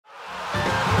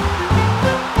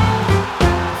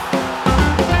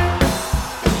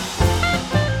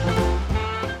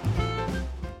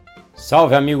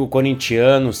Salve amigo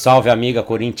corintiano, salve amiga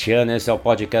corintiana, esse é o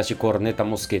podcast Corneta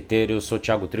Mosqueteiro, eu sou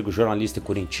Thiago Trigo, jornalista e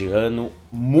corintiano,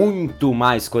 muito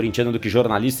mais corintiano do que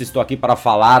jornalista, estou aqui para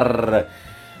falar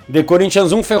de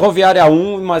Corinthians 1, Ferroviária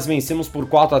 1, mas vencemos por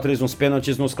 4-3 nos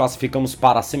pênaltis, nos classificamos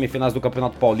para as semifinais do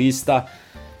Campeonato Paulista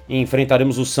e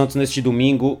enfrentaremos o Santos neste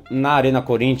domingo na Arena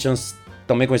Corinthians,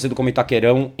 também conhecido como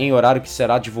Itaquerão, em horário que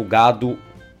será divulgado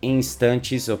em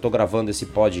instantes. Eu tô gravando esse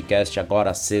podcast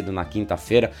agora cedo, na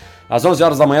quinta-feira. Às 11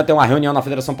 horas da manhã tem uma reunião na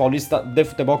Federação Paulista de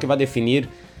Futebol que vai definir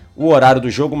o horário do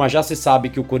jogo, mas já se sabe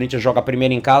que o Corinthians joga a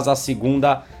primeira em casa, a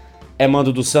segunda é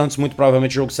mando do Santos. Muito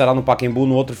provavelmente o jogo será no Pacaembu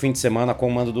no outro fim de semana com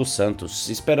o mando do Santos.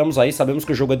 Esperamos aí, sabemos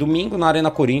que o jogo é domingo na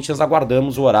Arena Corinthians,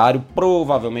 aguardamos o horário,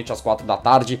 provavelmente às 4 da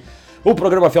tarde. O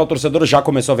programa Fiel Torcedor já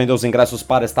começou a vender os ingressos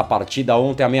para esta partida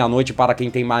ontem à meia-noite para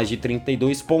quem tem mais de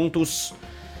 32 pontos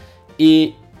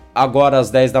e agora às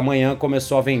 10 da manhã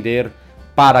começou a vender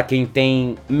para quem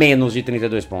tem menos de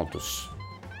 32 pontos.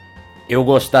 Eu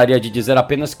gostaria de dizer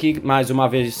apenas que, mais uma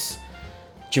vez,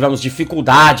 tivemos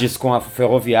dificuldades com a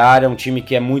Ferroviária, um time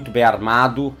que é muito bem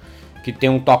armado, que tem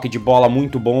um toque de bola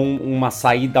muito bom, uma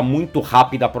saída muito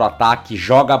rápida para o ataque,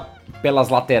 joga pelas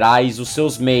laterais, os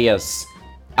seus meias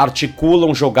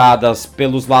articulam jogadas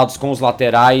pelos lados com os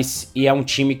laterais e é um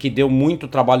time que deu muito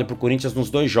trabalho para o Corinthians nos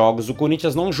dois jogos. O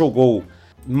Corinthians não jogou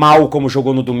mal como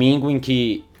jogou no domingo, em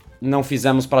que não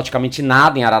fizemos praticamente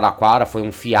nada em Araraquara, foi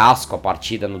um fiasco a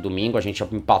partida no domingo, a gente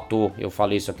empatou, eu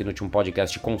falei isso aqui no último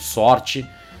podcast, com sorte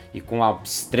e com a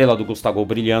estrela do Gustavo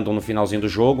brilhando no finalzinho do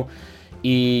jogo,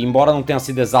 e embora não tenha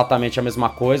sido exatamente a mesma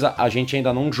coisa, a gente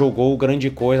ainda não jogou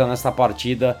grande coisa nessa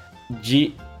partida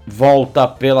de volta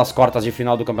pelas quartas de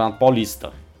final do Campeonato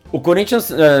Paulista. O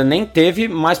Corinthians nem teve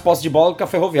mais posse de bola do que a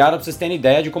Ferroviária, pra vocês terem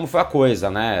ideia de como foi a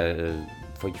coisa, né?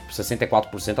 Foi tipo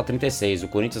 64% a 36%. O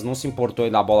Corinthians não se importou em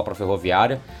dar a bola para a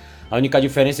Ferroviária. A única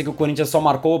diferença é que o Corinthians só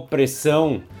marcou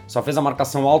pressão, só fez a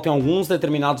marcação alta em alguns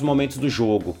determinados momentos do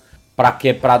jogo. Para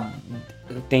quê? Para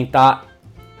tentar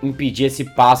impedir esse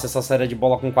passe, essa série de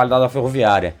bola com qualidade da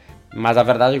Ferroviária. Mas a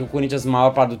verdade é que o Corinthians, na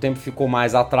maior parte do tempo, ficou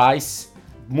mais atrás.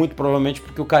 Muito provavelmente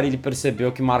porque o Carille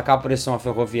percebeu que marcar a pressão à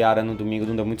Ferroviária no domingo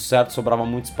não deu muito certo, sobrava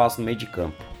muito espaço no meio de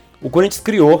campo. O Corinthians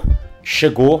criou,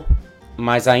 chegou,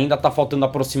 mas ainda tá faltando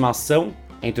aproximação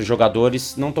entre os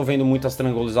jogadores. Não tô vendo muitas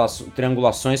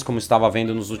triangulações como estava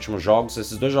vendo nos últimos jogos.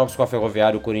 Esses dois jogos com a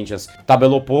Ferroviária, o Corinthians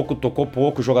tabelou pouco, tocou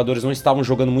pouco, os jogadores não estavam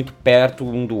jogando muito perto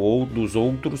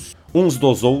uns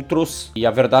dos outros. E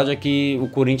a verdade é que o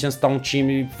Corinthians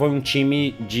foi um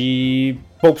time de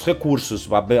poucos recursos,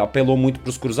 apelou muito para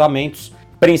os cruzamentos,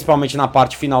 principalmente na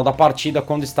parte final da partida,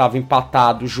 quando estava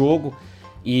empatado o jogo.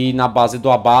 E na base do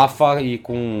abafa e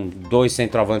com dois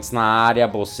centroavantes na área,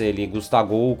 Bocelli e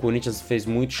Gustavo, o Corinthians fez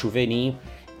muito chuveirinho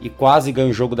e quase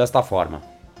ganhou o jogo desta forma.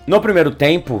 No primeiro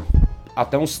tempo,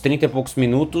 até uns 30 e poucos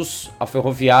minutos, a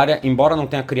Ferroviária, embora não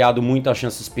tenha criado muitas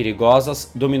chances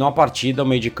perigosas, dominou a partida, o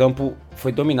meio de campo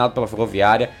foi dominado pela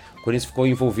Ferroviária, o Corinthians ficou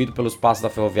envolvido pelos passes da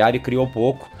Ferroviária e criou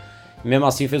pouco. Mesmo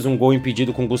assim fez um gol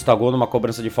impedido com o Gustavo numa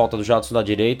cobrança de falta do Jadson da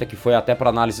direita, que foi até para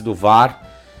análise do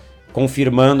VAR,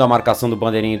 confirmando a marcação do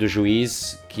bandeirinha do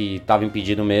juiz, que estava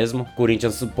impedido mesmo. O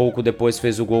Corinthians pouco depois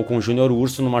fez o gol com o Júnior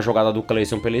Urso, numa jogada do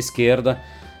Cleison pela esquerda.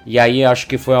 E aí acho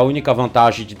que foi a única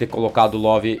vantagem de ter colocado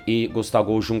Love e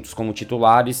Gustavo juntos como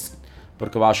titulares,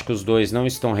 porque eu acho que os dois não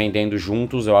estão rendendo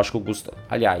juntos. Eu acho que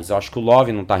eu acho que o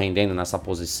Love não está rendendo nessa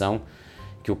posição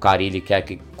que o Carille quer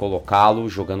colocá-lo,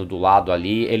 jogando do lado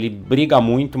ali. Ele briga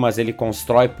muito, mas ele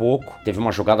constrói pouco. Teve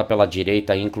uma jogada pela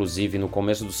direita, inclusive, no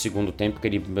começo do segundo tempo, que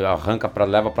ele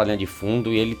leva pra linha de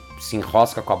fundo e ele se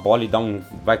enrosca com a bola e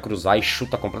vai cruzar e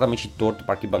chuta completamente torto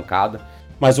pra arquibancada.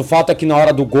 Mas o fato é que na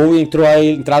hora do gol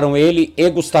entraram ele e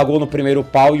Gustavo no primeiro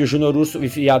pau e o Júnior Urso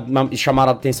e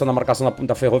chamaram a atenção na marcação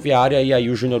da Ferroviária, e aí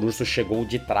o Júnior Urso chegou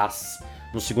de trás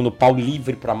no segundo pau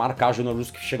livre para marcar. Júnior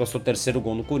Urso que chega ao seu terceiro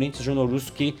gol no Corinthians. Júnior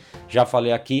Urso que, já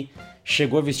falei aqui,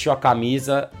 chegou, vestiu a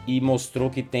camisa e mostrou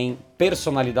que tem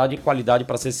personalidade e qualidade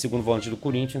para ser esse segundo volante do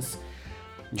Corinthians.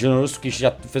 Júnior Urso que já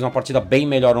fez uma partida bem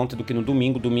melhor ontem do que no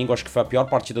domingo. Domingo acho que foi a pior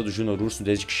partida do Júnior Urso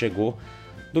desde que chegou.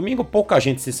 Domingo pouca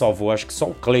gente se salvou, acho que só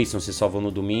o Cleison se salvou no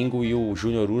domingo e o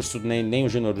Júnior Urso, nem o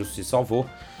Júnior Urso se salvou.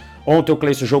 Ontem o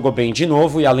Cleison jogou bem de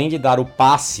novo e além de dar o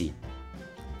passe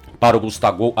para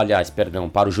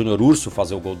o Júnior Urso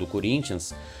fazer o gol do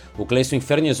Corinthians, o Cleison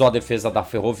infernizou a defesa da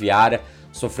Ferroviária,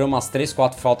 sofreu umas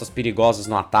 3-4 faltas perigosas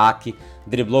no ataque,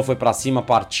 driblou, foi pra cima,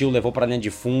 partiu, levou pra linha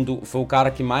de fundo, foi o cara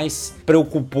que mais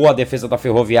preocupou a defesa da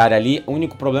Ferroviária ali. O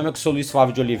único problema é que o seu Luiz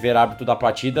Flávio de Oliveira, árbitro da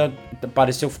partida,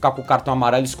 pareceu ficar com o cartão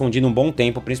amarelo escondido um bom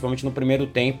tempo, principalmente no primeiro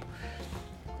tempo.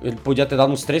 Ele podia ter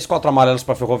dado uns 3, 4 amarelos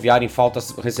para a Ferroviária em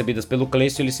faltas recebidas pelo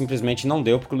Cleison, ele simplesmente não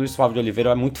deu, porque o Luiz Flávio de Oliveira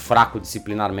é muito fraco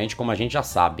disciplinarmente, como a gente já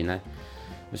sabe, né?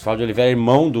 O Luiz Flávio de Oliveira é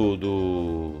irmão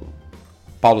do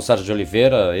Paulo Sérgio de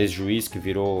Oliveira, ex-juiz que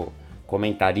virou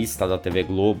comentarista da TV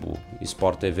Globo,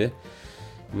 Sport TV.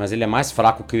 Mas ele é mais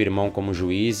fraco que o irmão como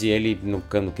juiz e ele,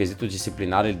 no quesito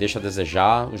disciplinar, ele deixa a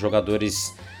desejar. Os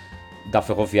jogadores da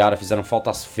Ferroviária fizeram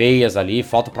faltas feias ali,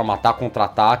 falta para matar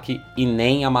contra-ataque e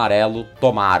nem amarelo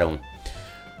tomaram.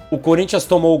 O Corinthians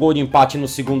tomou o gol de empate no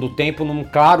segundo tempo numa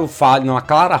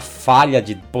clara falha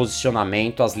de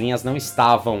posicionamento, as linhas não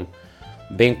estavam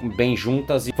bem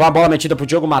juntas. E foi a bola metida pro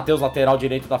Diogo Matheus, lateral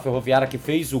direito da Ferroviária, que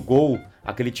fez o gol,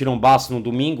 aquele tirambaço no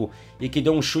domingo, e que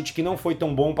deu um chute que não foi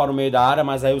tão bom para o meio da área,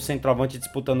 mas aí o centroavante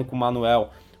disputando com o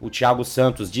Manuel, o Thiago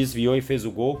Santos, desviou e fez o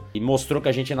gol, e mostrou que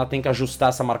a gente ainda tem que ajustar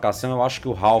essa marcação. Eu acho que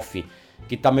o Ralf,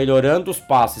 que tá melhorando os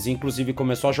passes, inclusive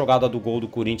começou a jogada do gol do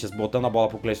Corinthians, botando a bola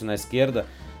pro Cleison na esquerda,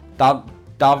 tá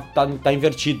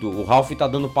invertido. O Ralf tá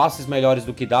dando passes melhores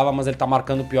do que dava, mas ele tá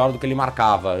marcando pior do que ele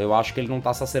marcava. Eu acho que ele não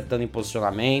tá se acertando em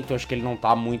posicionamento, eu acho que ele não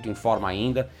tá muito em forma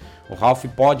ainda. O Ralf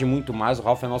pode muito mais, o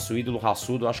Ralf é nosso ídolo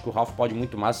raçudo, eu acho que o Ralf pode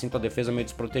muito mais, sinto a defesa meio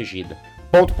desprotegida.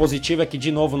 Ponto positivo é que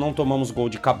de novo não tomamos gol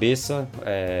de cabeça,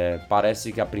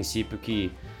 parece que a princípio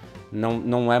que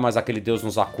não é mais aquele Deus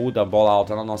nos acuda, bola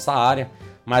alta na nossa área,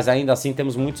 mas ainda assim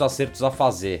temos muitos acertos a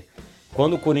fazer.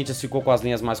 Quando o Corinthians ficou com as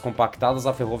linhas mais compactadas,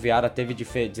 a Ferroviária teve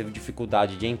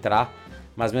dificuldade de entrar,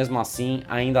 mas mesmo assim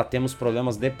ainda temos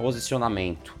problemas de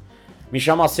posicionamento.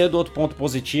 Michel Macedo, outro ponto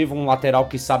positivo, um lateral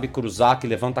que sabe cruzar, que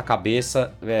levanta a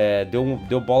cabeça,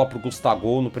 deu bola pro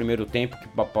Gustavo no primeiro tempo, que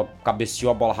cabeceou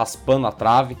a bola raspando a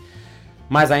trave,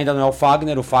 mas ainda não é o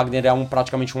Fagner é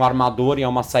praticamente um armador e é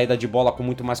uma saída de bola com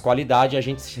muito mais qualidade, e a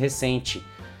gente ressente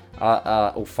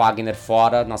o Fagner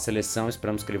fora na seleção,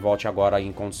 esperamos que ele volte agora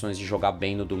em condições de jogar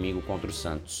bem no domingo contra o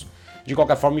Santos. De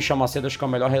qualquer forma, Michel Macedo acho que é a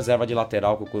melhor reserva de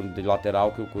lateral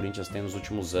que o Corinthians tem nos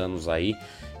últimos anos aí.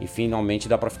 E finalmente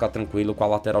dá pra ficar tranquilo com a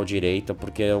lateral direita,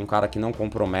 porque é um cara que não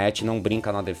compromete, não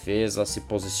brinca na defesa, se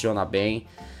posiciona bem.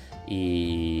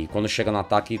 E quando chega no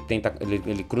ataque,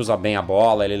 ele cruza bem a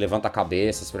bola, ele levanta a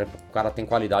cabeça, o cara tem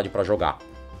qualidade pra jogar.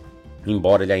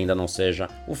 Embora ele ainda não seja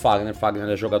o Fagner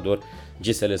é jogador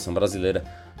de seleção brasileira,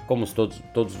 como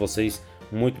todos vocês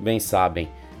muito bem sabem.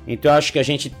 Então eu acho que a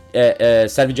gente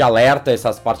serve de alerta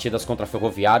essas partidas contra a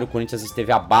Ferroviária. O Corinthians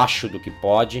esteve abaixo do que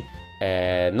pode,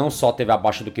 não só esteve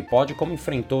abaixo do que pode, como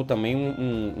enfrentou também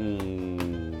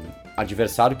um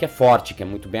adversário que é forte, que é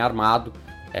muito bem armado.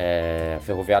 A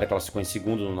Ferroviária classificou em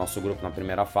segundo no nosso grupo na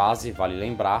primeira fase, vale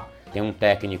lembrar. Tem um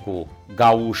técnico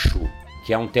gaúcho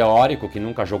que é um teórico, que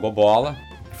nunca jogou bola,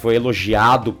 foi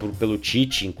elogiado pelo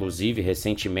Tite, inclusive,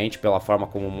 recentemente, pela forma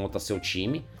como monta seu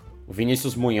time. O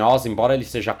Vinícius Munhoz, embora ele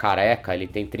seja careca, ele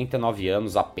tem 39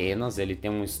 anos apenas, ele tem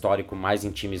um histórico mais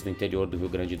em times do interior do Rio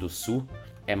Grande do Sul,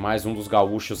 é mais um dos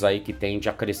gaúchos aí que tende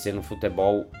a crescer no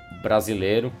futebol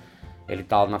brasileiro. Ele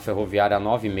tá na Ferroviária há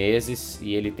 9 meses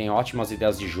e ele tem ótimas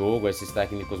ideias de jogo, esses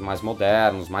técnicos mais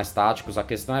modernos, mais táticos. A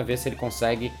questão é ver se ele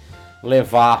consegue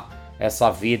levar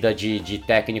essa vida de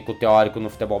técnico teórico no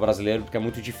futebol brasileiro, porque é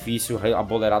muito difícil a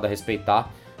boleirada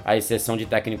respeitar. A exceção de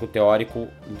técnico teórico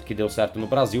que deu certo no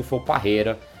Brasil foi o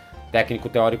Parreira. Técnico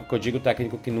teórico que eu digo,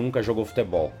 técnico que nunca jogou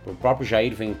futebol. O próprio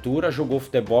Jair Ventura jogou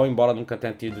futebol, embora nunca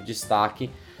tenha tido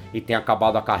destaque e tenha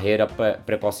acabado a carreira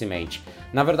precocemente.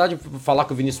 Na verdade, falar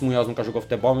que o Vinícius Munhoz nunca jogou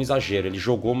futebol é um exagero. Ele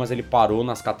jogou, mas ele parou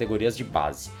nas categorias de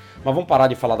base. Mas vamos parar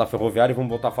de falar da Ferroviária e vamos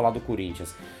voltar a falar do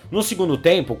Corinthians. No segundo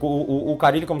tempo, o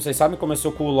Carille, como vocês sabem,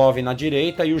 começou com o Love na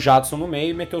direita e o Jadson no meio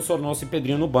e meteu o Sornosa e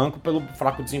Pedrinho no banco pelo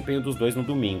fraco desempenho dos dois no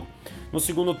domingo. No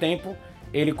segundo tempo,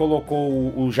 ele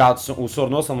colocou o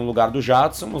Sornosa no lugar do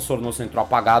Jadson, o Sornosa entrou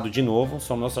apagado de novo, o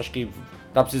Sornosa acho que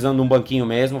tá precisando de um banquinho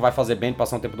mesmo, vai fazer bem de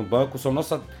passar um tempo no banco. O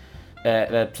Sornosa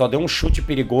só deu um chute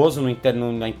perigoso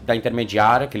da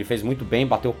intermediária, que ele fez muito bem,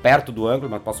 bateu perto do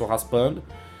ângulo, mas passou raspando.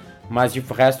 Mas de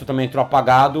resto também entrou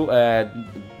apagado,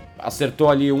 acertou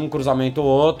ali um cruzamento ou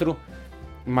outro,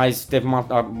 mas teve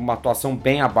uma atuação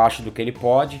bem abaixo do que ele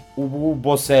pode. O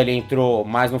Bocelli entrou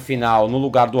mais no final, no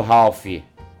lugar do Ralf,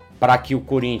 para que o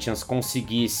Corinthians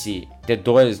conseguisse ter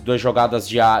dois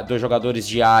jogadores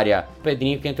de área. O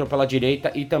Pedrinho que entrou pela direita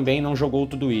e também não jogou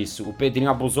tudo isso. O Pedrinho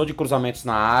abusou de cruzamentos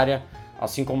na área,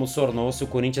 assim como o Sornosa. O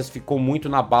Corinthians ficou muito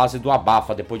na base do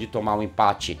abafa depois de tomar o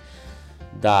empate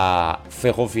da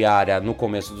Ferroviária no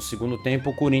começo do segundo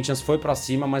tempo. O Corinthians foi para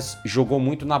cima, mas jogou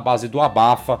muito na base do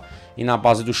abafa e na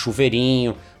base do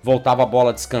chuveirinho. Voltava a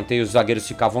bola de escanteio, os zagueiros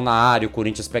ficavam na área, o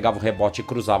Corinthians pegava o rebote e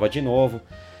cruzava de novo.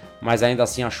 mas ainda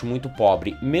assim acho muito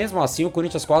pobre. Mesmo assim, o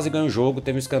Corinthians quase ganha o jogo.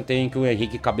 Teve um escanteio em que o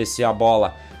Henrique cabeceia a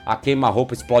bola, a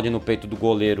queima-roupa explode no peito do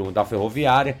goleiro da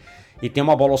Ferroviária. E tem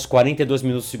uma bola aos 42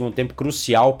 minutos do segundo tempo,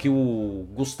 crucial, que o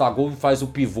Gustavo faz o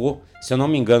pivô. Se eu não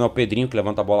me engano, é o Pedrinho que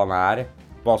levanta a bola na área.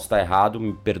 Posso estar errado,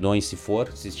 me perdoem se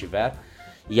estiver.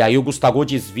 E aí o Gustavo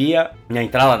desvia na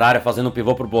entrada da área, fazendo o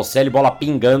pivô pro Bocelli, bola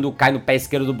pingando, cai no pé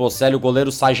esquerdo do Bocelli, o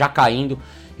goleiro sai já caindo.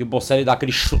 E o Bocelli dá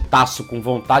aquele chutaço com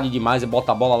vontade demais e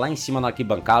bota a bola lá em cima na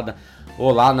arquibancada,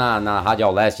 ou lá na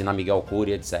Radial Leste, na Miguel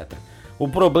Cury, etc. O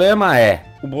problema é,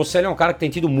 o Bocelli é um cara que tem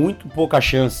tido muito pouca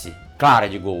chance clara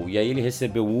de gol, e aí ele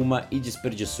recebeu uma e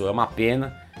desperdiçou. É uma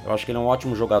pena, eu acho que ele é um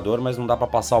ótimo jogador, mas não dá pra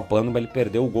passar o pano, mas ele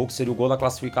perdeu o gol que seria o gol da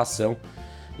classificação.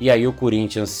 E aí o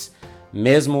Corinthians,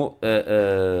 mesmo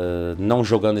não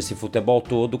jogando esse futebol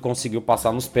todo, conseguiu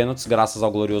passar nos pênaltis, graças ao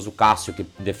glorioso Cássio, que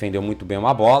defendeu muito bem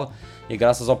uma bola, e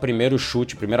graças ao primeiro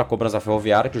chute, primeira cobrança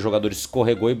Ferroviária, que o jogador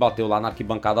escorregou e bateu lá na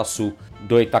arquibancada sul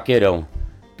do Itaquerão.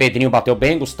 Pedrinho bateu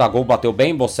bem, Gustavo bateu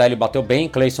bem, Bocelli bateu bem,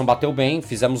 Cleison bateu bem,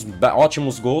 fizemos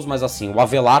ótimos gols, mas assim, o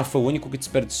Avelar foi o único que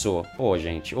desperdiçou. Pô,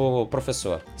 gente, ô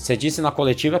professor, você disse na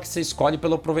coletiva que você escolhe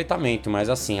pelo aproveitamento, mas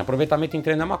assim, aproveitamento em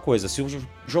treino é uma coisa. Se o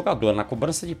jogador na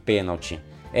cobrança de pênalti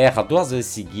erra 2 vezes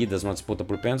seguidas numa disputa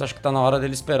por pênalti, acho que tá na hora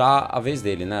dele esperar a vez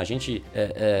dele, né?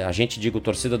 A gente, digo,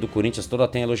 torcida do Corinthians toda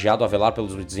tem elogiado o Avelar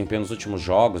pelos desempenhos nos últimos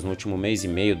jogos, no último mês e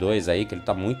meio, 2 aí, que ele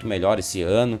tá muito melhor esse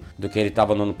ano do que ele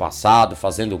tava no ano passado,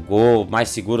 fazendo gol, mais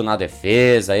seguro na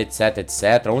defesa, etc,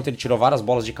 etc. Ontem ele tirou várias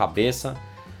bolas de cabeça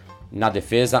na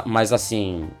defesa, mas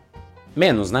assim,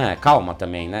 menos, né? Calma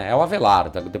também, né? É o Avelar.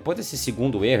 Depois desse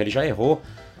segundo erro, ele já errou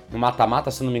no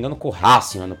mata-mata, se não me engano, com o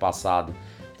Racing ano passado.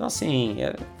 Então assim,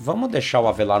 vamos deixar o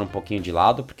Avelar um pouquinho de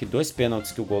lado, porque 2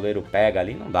 pênaltis que o goleiro pega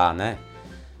ali não dá, né?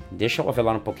 Deixa o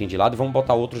Avelar um pouquinho de lado e vamos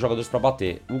botar outros jogadores para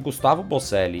bater. O Gustavo,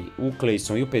 Bocelli, o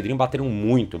Cleison e o Pedrinho bateram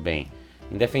muito bem.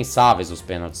 Indefensáveis os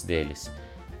pênaltis deles.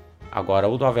 Agora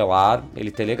o do Avelar,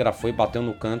 ele telegrafou e bateu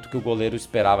no canto que o goleiro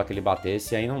esperava que ele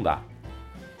batesse, e aí não dá.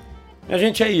 Minha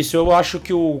gente, é isso. Eu acho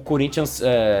que o Corinthians,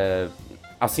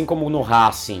 assim como no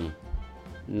Racing,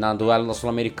 na duelo da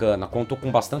Sul-Americana, contou com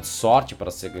bastante sorte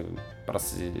para se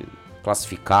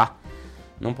classificar.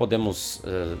 Não podemos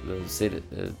ser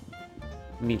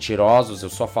mentirosos. Eu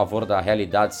sou a favor da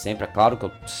realidade sempre. É claro que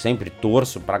eu sempre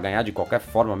torço para ganhar de qualquer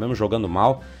forma, mesmo jogando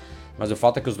mal. Mas o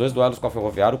fato é que os 2 duelos com a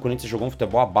Ferroviária, o Corinthians jogou um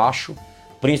futebol abaixo,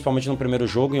 principalmente no primeiro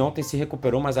jogo, e ontem se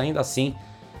recuperou, mas ainda assim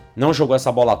não jogou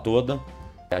essa bola toda.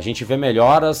 A gente vê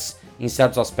melhoras em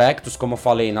certos aspectos, como eu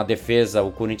falei, na defesa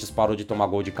o Corinthians parou de tomar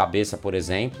gol de cabeça, por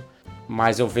exemplo,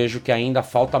 mas eu vejo que ainda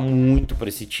falta muito para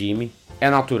esse time. É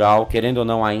natural, querendo ou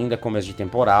não, ainda é começo de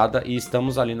temporada, e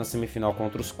estamos ali na semifinal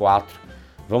contra os 4.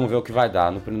 Vamos ver o que vai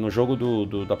dar. No jogo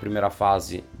da primeira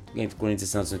fase entre Corinthians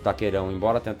e Santos no Itaquerão,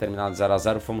 embora tenha terminado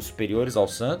 0-0, fomos superiores ao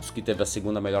Santos, que teve a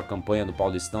segunda melhor campanha do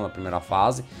Paulistão na primeira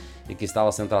fase e que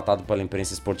estava sendo tratado pela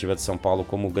imprensa esportiva de São Paulo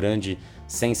como grande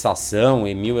sensação,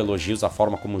 e 1000 elogios à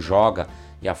forma como joga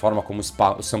e a forma como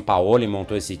o Sampaoli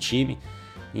montou esse time.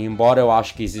 E embora eu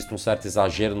acho que exista um certo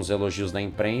exagero nos elogios da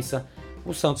imprensa,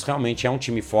 o Santos realmente é um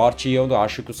time forte, e eu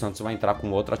acho que o Santos vai entrar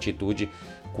com outra atitude,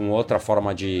 com outra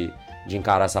forma de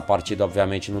encarar essa partida,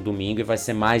 obviamente, no domingo, e vai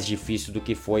ser mais difícil do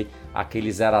que foi aquele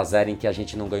 0-0 em que a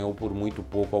gente não ganhou por muito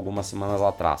pouco algumas semanas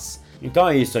atrás. Então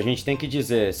é isso, a gente tem que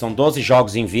dizer, são 12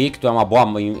 jogos invicto, é uma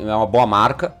boa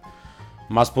marca,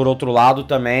 mas por outro lado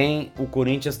também o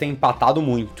Corinthians tem empatado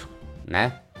muito,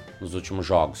 né, nos últimos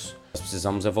jogos. Nós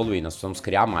precisamos evoluir, nós precisamos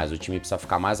criar mais, o time precisa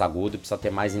ficar mais agudo, precisa ter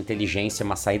mais inteligência,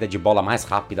 uma saída de bola mais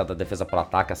rápida da defesa para o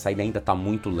ataque. A saída ainda tá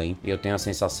muito lenta, e eu tenho a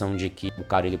sensação de que o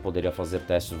cara ele poderia fazer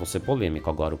testes, vou ser polêmico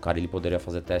agora, o cara ele poderia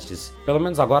fazer testes, pelo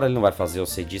menos agora ele não vai fazer, eu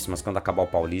sei disso, mas quando acabar o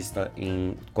Paulista,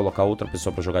 em colocar outra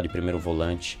pessoa para jogar de primeiro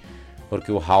volante, porque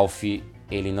o Ralf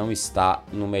ele não está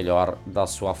no melhor da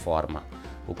sua forma.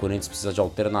 O Corinthians precisa de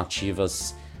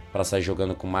alternativas para sair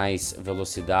jogando com mais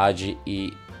velocidade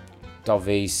e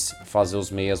talvez fazer os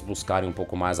meias buscarem um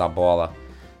pouco mais a bola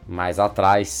mais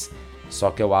atrás. Só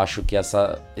que eu acho que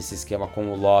esse esquema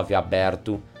com o Love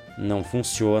aberto não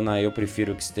funciona. Eu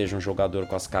prefiro que esteja um jogador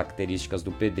com as características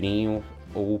do Pedrinho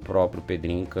ou o próprio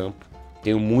Pedrinho em campo.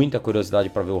 Tenho muita curiosidade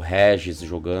para ver o Regis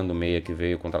jogando, meia que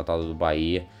veio contratado do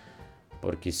Bahia,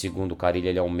 porque segundo o Carille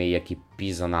ele é um meia que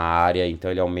pisa na área, então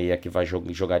ele é um meia que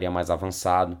jogaria mais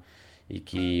avançado, e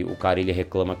que o Carille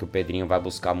reclama que o Pedrinho vai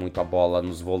buscar muito a bola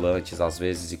nos volantes às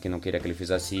vezes e que não queria que ele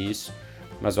fizesse isso,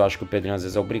 mas eu acho que o Pedrinho às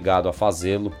vezes é obrigado a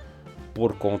fazê-lo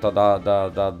por conta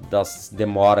das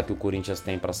demora que o Corinthians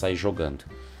tem para sair jogando.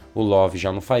 O Love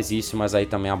já não faz isso, mas aí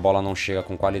também a bola não chega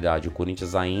com qualidade. O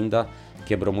Corinthians ainda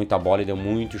quebrou muita bola e deu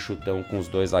muito chutão com os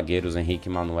 2 zagueiros, Henrique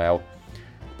e Manuel,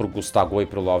 pro Gustavo e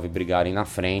pro Love brigarem na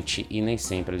frente, e nem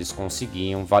sempre eles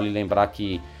conseguiam. Vale lembrar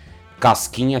que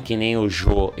casquinha que nem o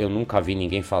Jô, eu nunca vi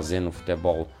ninguém fazer no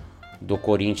futebol do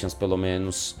Corinthians, pelo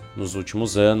menos nos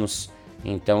últimos anos.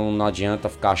 Então não adianta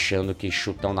ficar achando que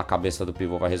chutão na cabeça do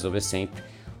pivô vai resolver sempre.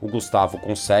 O Gustavo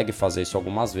consegue fazer isso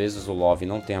algumas vezes, o Love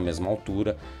não tem a mesma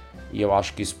altura, e eu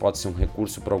acho que isso pode ser um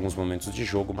recurso para alguns momentos de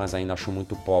jogo, mas ainda acho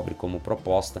muito pobre como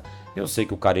proposta. Eu sei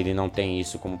que o Carille não tem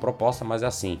isso como proposta, mas é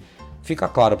assim, fica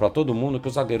claro para todo mundo que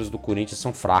os zagueiros do Corinthians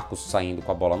são fracos saindo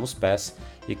com a bola nos pés,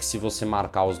 e que se você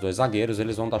marcar os dois zagueiros,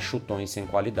 eles vão dar chutões sem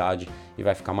qualidade e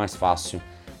vai ficar mais fácil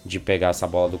de pegar essa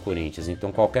bola do Corinthians.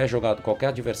 Então qualquer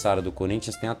adversário do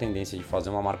Corinthians tem a tendência de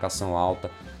fazer uma marcação alta,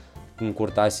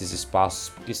 encurtar esses espaços,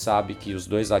 porque sabe que os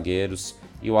dois zagueiros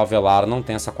e o Avelar não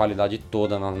tem essa qualidade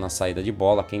toda na saída de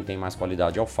bola. Quem tem mais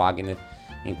qualidade é o Fagner.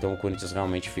 Então o Corinthians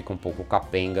realmente fica um pouco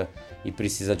capenga e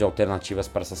precisa de alternativas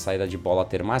para essa saída de bola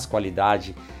ter mais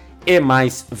qualidade e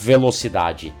mais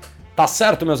velocidade. Tá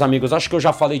certo, meus amigos? Acho que eu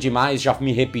já falei demais, já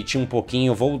me repeti um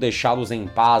pouquinho. Vou deixá-los em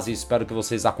paz e espero que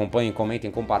vocês acompanhem,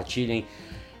 comentem, compartilhem,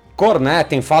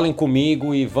 cornetem, falem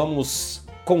comigo e vamos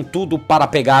com tudo para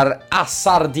pegar a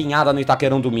sardinhada no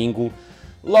Itaquerão domingo.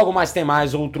 Logo mais tem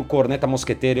mais outro Corneta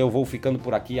Mosqueteiro. Eu vou ficando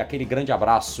por aqui. Aquele grande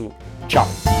abraço.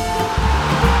 Tchau.